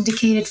are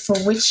indicated for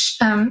which,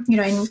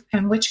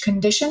 in which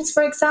conditions,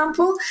 for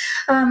example.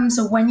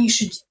 So when you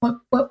should,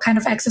 what kind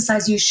of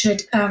exercise you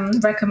should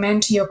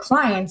recommend to your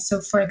clients.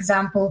 So, for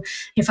example,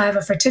 if I have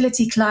a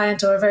fertility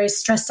client or a very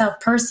stressed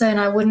out person,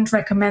 I wouldn't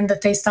recommend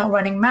that they start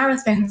running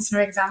marathons, for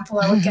example.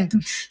 I would get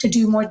them to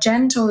do more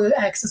gentle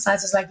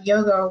exercises like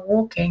yoga or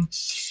walking.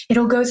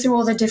 It'll go through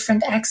all the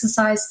different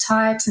exercise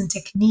types and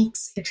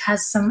techniques. It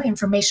has some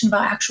information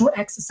about actual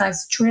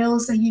exercise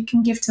drills that you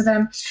can give to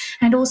them,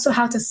 and also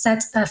how to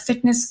set a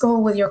fitness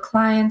goal with your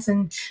clients,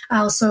 and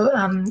also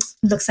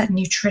looks at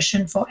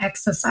nutrition for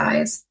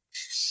exercise.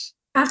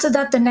 After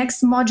that, the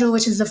next module,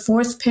 which is the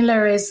 4th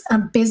pillar, is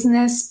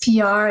business,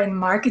 PR, and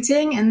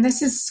marketing. And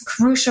this is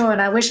crucial,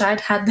 and I wish I'd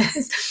had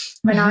this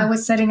when I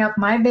was setting up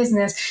my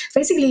business.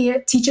 Basically,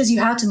 it teaches you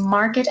how to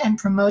market and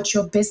promote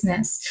your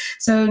business.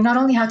 So not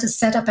only how to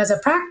set up as a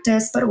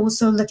practice, but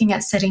also looking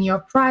at setting your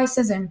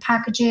prices and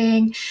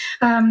packaging,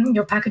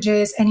 your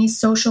packages, any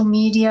social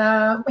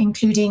media,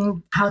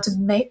 including how to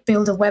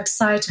build a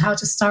website, how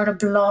to start a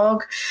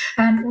blog,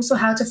 and also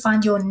how to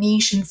find your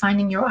niche and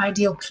finding your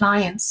ideal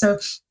clients. So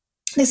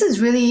this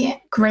is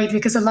really great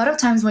because a lot of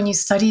times when you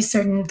study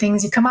certain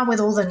things, you come up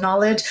with all the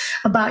knowledge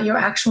about your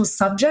actual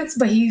subjects.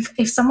 But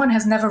if someone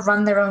has never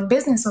run their own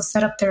business or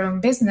set up their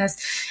own business,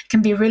 it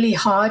can be really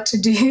hard to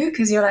do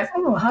because you're like,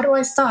 oh, how do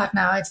I start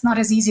now? It's not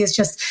as easy as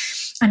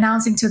just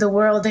announcing to the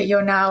world that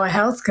you're now a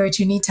health coach.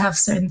 You need to have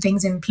certain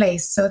things in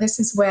place. So this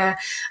is where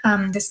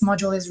this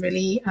module is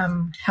really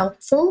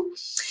helpful.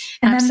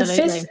 And Absolutely.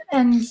 then the fifth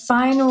and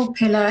final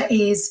pillar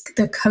is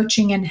the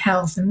coaching and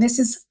health. And this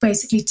is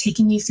basically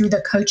taking you through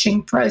the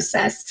coaching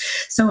process.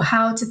 So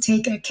how to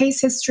take a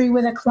case history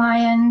with a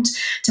client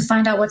to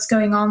find out what's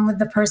going on with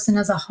the person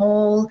as a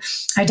whole,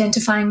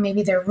 identifying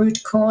maybe their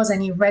root cause,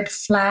 any red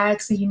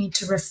flags that you need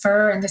to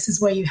refer. And this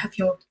is where you have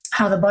your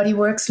How the Body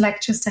Works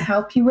lectures to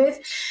help you with.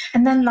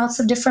 And then lots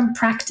of different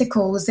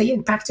practical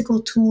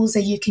tools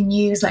that you can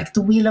use, like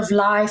the Wheel of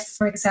Life,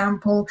 for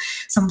example,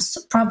 some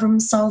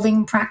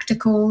problem-solving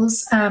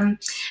practicals,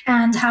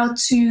 and how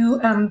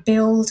to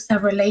build a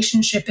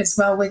relationship as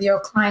well with your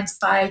clients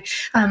by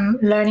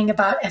learning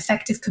about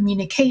effective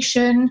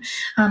communication,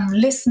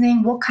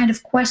 listening, what kind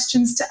of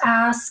questions to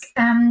ask.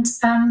 And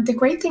the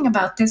great thing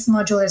about this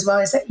module as well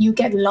is that you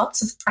get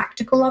lots of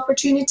practical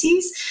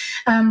opportunities,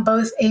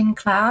 both in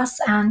class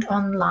and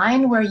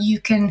online, where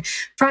you can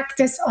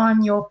practice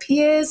on your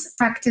peers,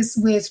 practice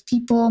with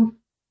people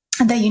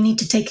that you need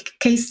to take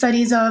case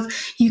studies of.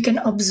 You can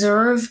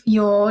observe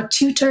your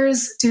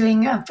tutors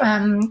doing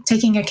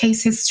taking a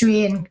case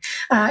history in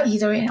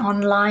either in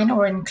online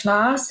or in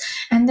class,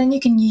 and then you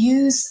can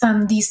use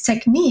these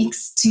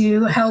techniques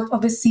to help,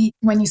 obviously,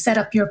 when you set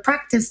up your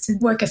practice to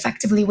work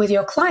effectively with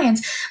your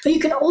clients. But you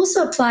can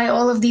also apply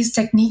all of these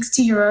techniques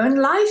to your own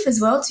life as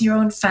well, to your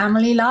own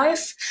family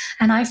life.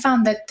 And I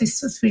found that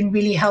this has been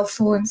really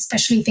helpful, and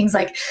especially things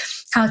like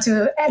how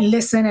to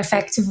listen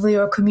effectively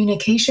or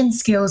communication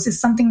skills is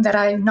something that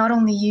I not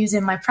only use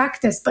in my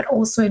practice, but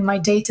also in my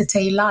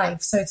day-to-day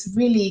life. So it's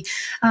really,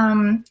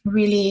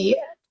 really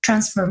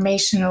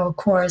transformational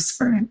course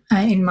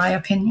in my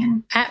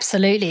opinion.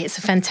 Absolutely. It's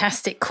a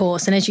fantastic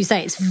course. And as you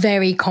say, it's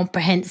very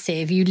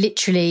comprehensive. You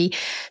literally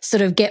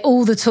sort of get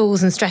all the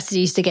tools and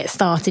strategies to get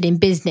started in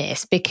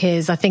business,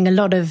 because I think a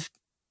lot of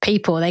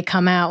people, they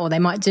come out or they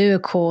might do a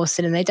course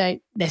and they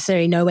don't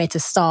necessarily know where to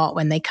start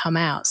when they come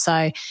out.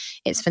 So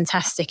it's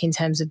fantastic in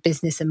terms of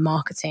business and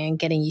marketing and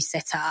getting you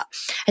set up.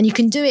 And you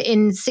can do it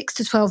in 6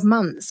 to 12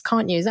 months,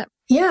 can't you? Is that?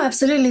 Yeah,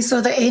 absolutely. So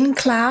the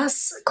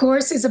in-class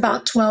course is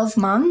about 12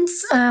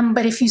 months.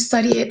 But if you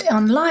study it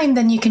online,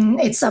 then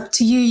it's up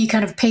to you. You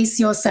kind of pace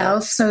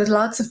yourself. So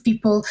lots of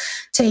people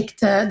take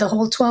the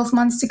whole 12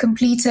 months to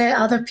complete it.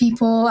 Other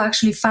people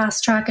actually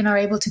fast track and are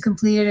able to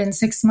complete it in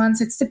 6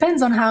 months. It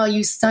depends on how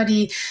you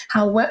study,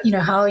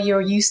 how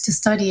you're used to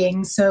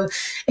studying. So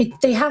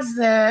they have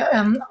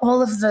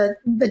all of the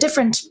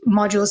different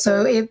modules.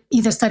 So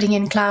either studying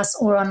in class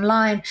or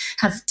online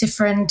have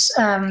different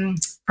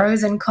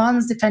pros and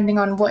cons depending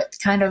on what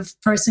kind of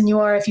person you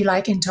are. If you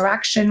like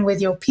interaction with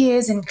your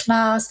peers in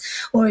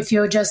class, or if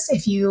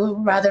you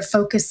rather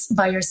focus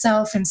by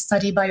yourself and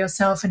study by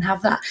yourself and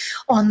have that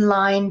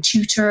online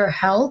tutor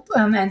help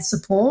and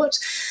support.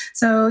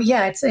 So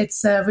yeah,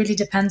 it's really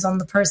depends on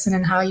the person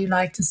and how you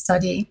like to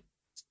study.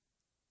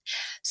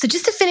 So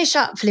just to finish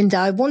up, Linda,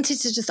 I wanted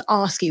to just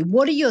ask you,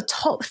 what are your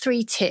top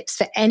 3 tips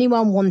for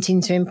anyone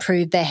wanting to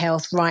improve their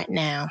health right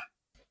now?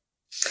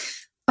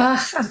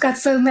 I've got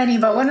so many,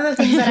 but one of the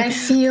things that I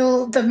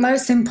feel the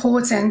most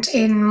important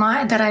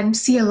that I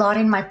see a lot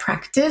in my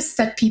practice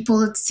that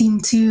people seem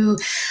to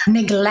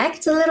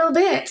neglect a little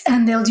bit,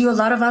 and they'll do a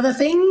lot of other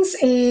things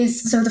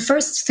so the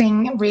first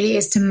thing really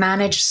is to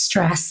manage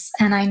stress.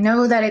 And I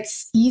know that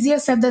it's easier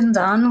said than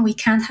done. We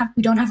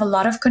don't have a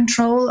lot of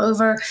control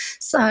over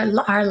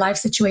our life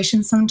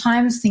situation.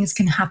 Sometimes things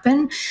can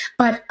happen,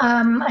 but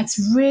it's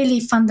really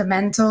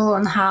fundamental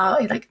on how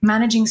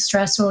managing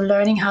stress or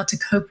learning how to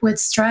cope with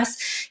stress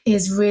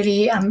is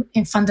really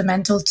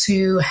fundamental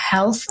to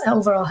health,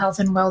 overall health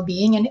and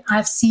well-being. And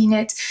I've seen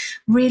it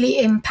really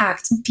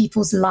impact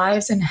people's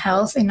lives and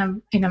health in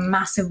a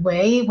massive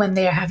way when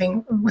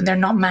they're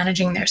not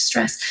managing their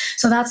stress.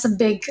 So that's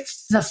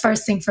the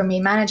first thing for me,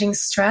 managing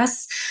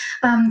stress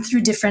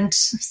through different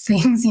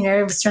things,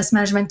 stress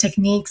management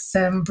techniques,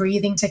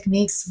 breathing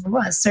techniques,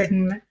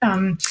 certain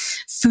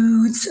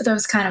foods,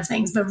 those kind of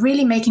things, but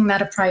really making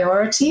that a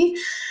priority.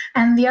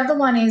 And the other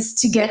one is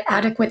to get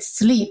adequate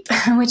sleep,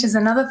 which is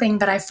another thing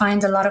that I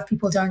find a lot of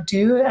people don't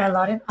do. A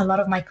lot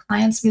of my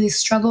clients really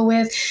struggle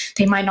with.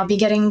 They might not be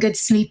getting good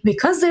sleep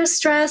because they're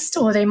stressed,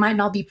 or they might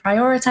not be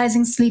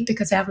prioritizing sleep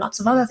because they have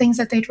lots of other things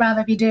that they'd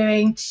rather be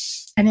doing.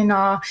 And in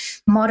our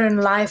modern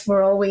life,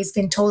 we're always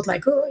been told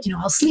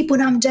I'll sleep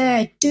when I'm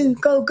dead. Do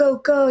go,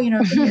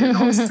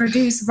 course,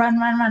 produce, run.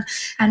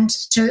 And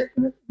to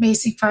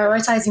basic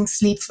prioritizing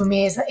sleep for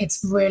me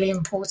it's really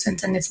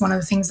important. And it's one of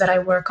the things that I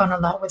work on a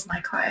lot with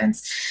my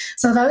clients.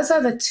 So those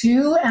are the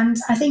 2. And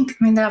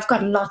I've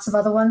got lots of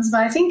other ones, but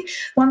I think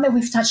one that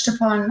we've touched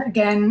upon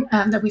again,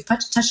 that we've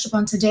touched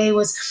upon today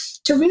was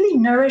to really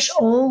nourish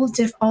all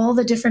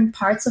the different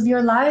parts of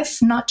your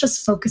life, not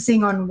just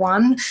focusing on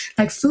one.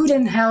 Like food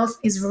and health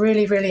is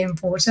really, really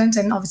important.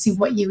 And obviously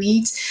what you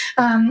eat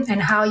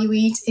and how you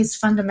eat is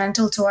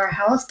fundamental to our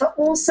health, but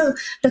also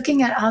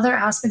looking at other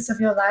aspects of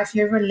your life,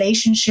 your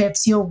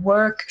relationships, your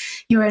work,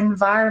 your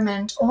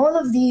environment, all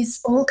of these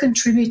all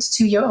contribute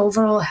to your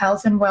overall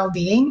health and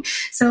well-being.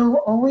 So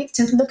always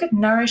to look at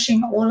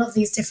nourishing all all of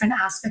these different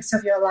aspects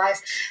of your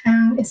life,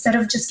 and instead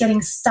of just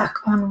getting stuck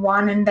on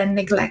one and then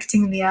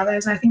neglecting the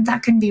others. I think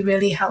that can be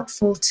really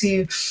helpful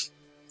to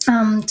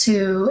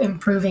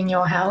improving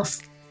your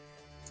health.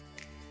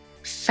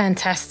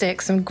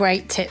 Fantastic. Some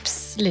great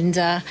tips,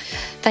 Linda.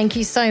 Thank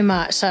you so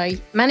much. So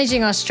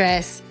managing our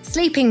stress,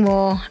 sleeping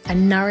more,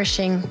 and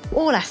nourishing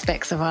all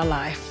aspects of our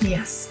life.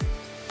 Yes.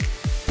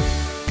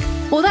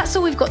 Well, that's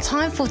all we've got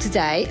time for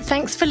today.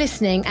 Thanks for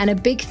listening, and a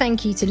big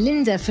thank you to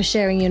Linda for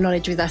sharing your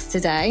knowledge with us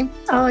today.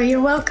 Oh,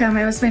 you're welcome.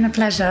 It's been a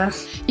pleasure.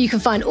 You can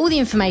find all the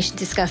information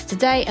discussed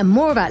today and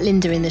more about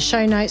Linda in the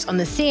show notes on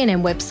the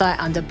CNN website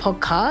under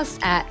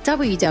podcasts at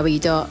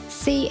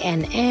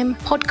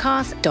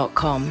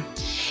www.cnmpodcast.com.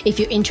 If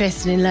you're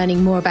interested in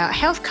learning more about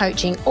health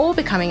coaching or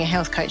becoming a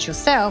health coach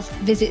yourself,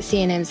 visit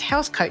CNM's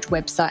health coach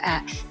website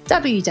at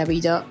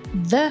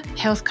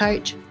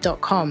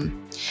www.thehealthcoach.com.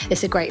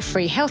 There's a great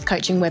free health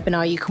coaching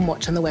webinar you can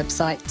watch on the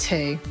website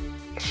too.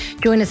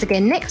 Join us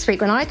again next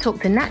week when I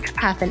talk to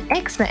naturopath and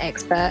eczema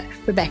expert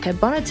Rebecca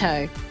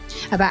Bonato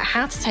about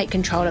how to take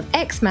control of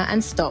eczema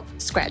and stop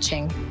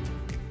scratching.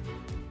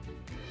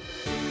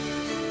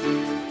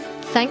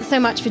 Thanks so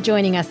much for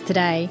joining us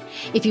today.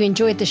 If you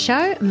enjoyed the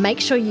show, make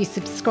sure you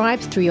subscribe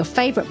through your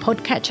favourite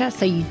podcatcher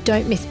so you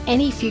don't miss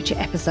any future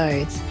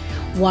episodes.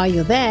 While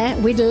you're there,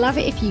 we'd love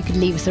it if you could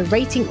leave us a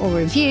rating or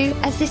review,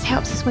 as this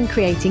helps us when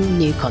creating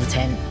new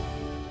content.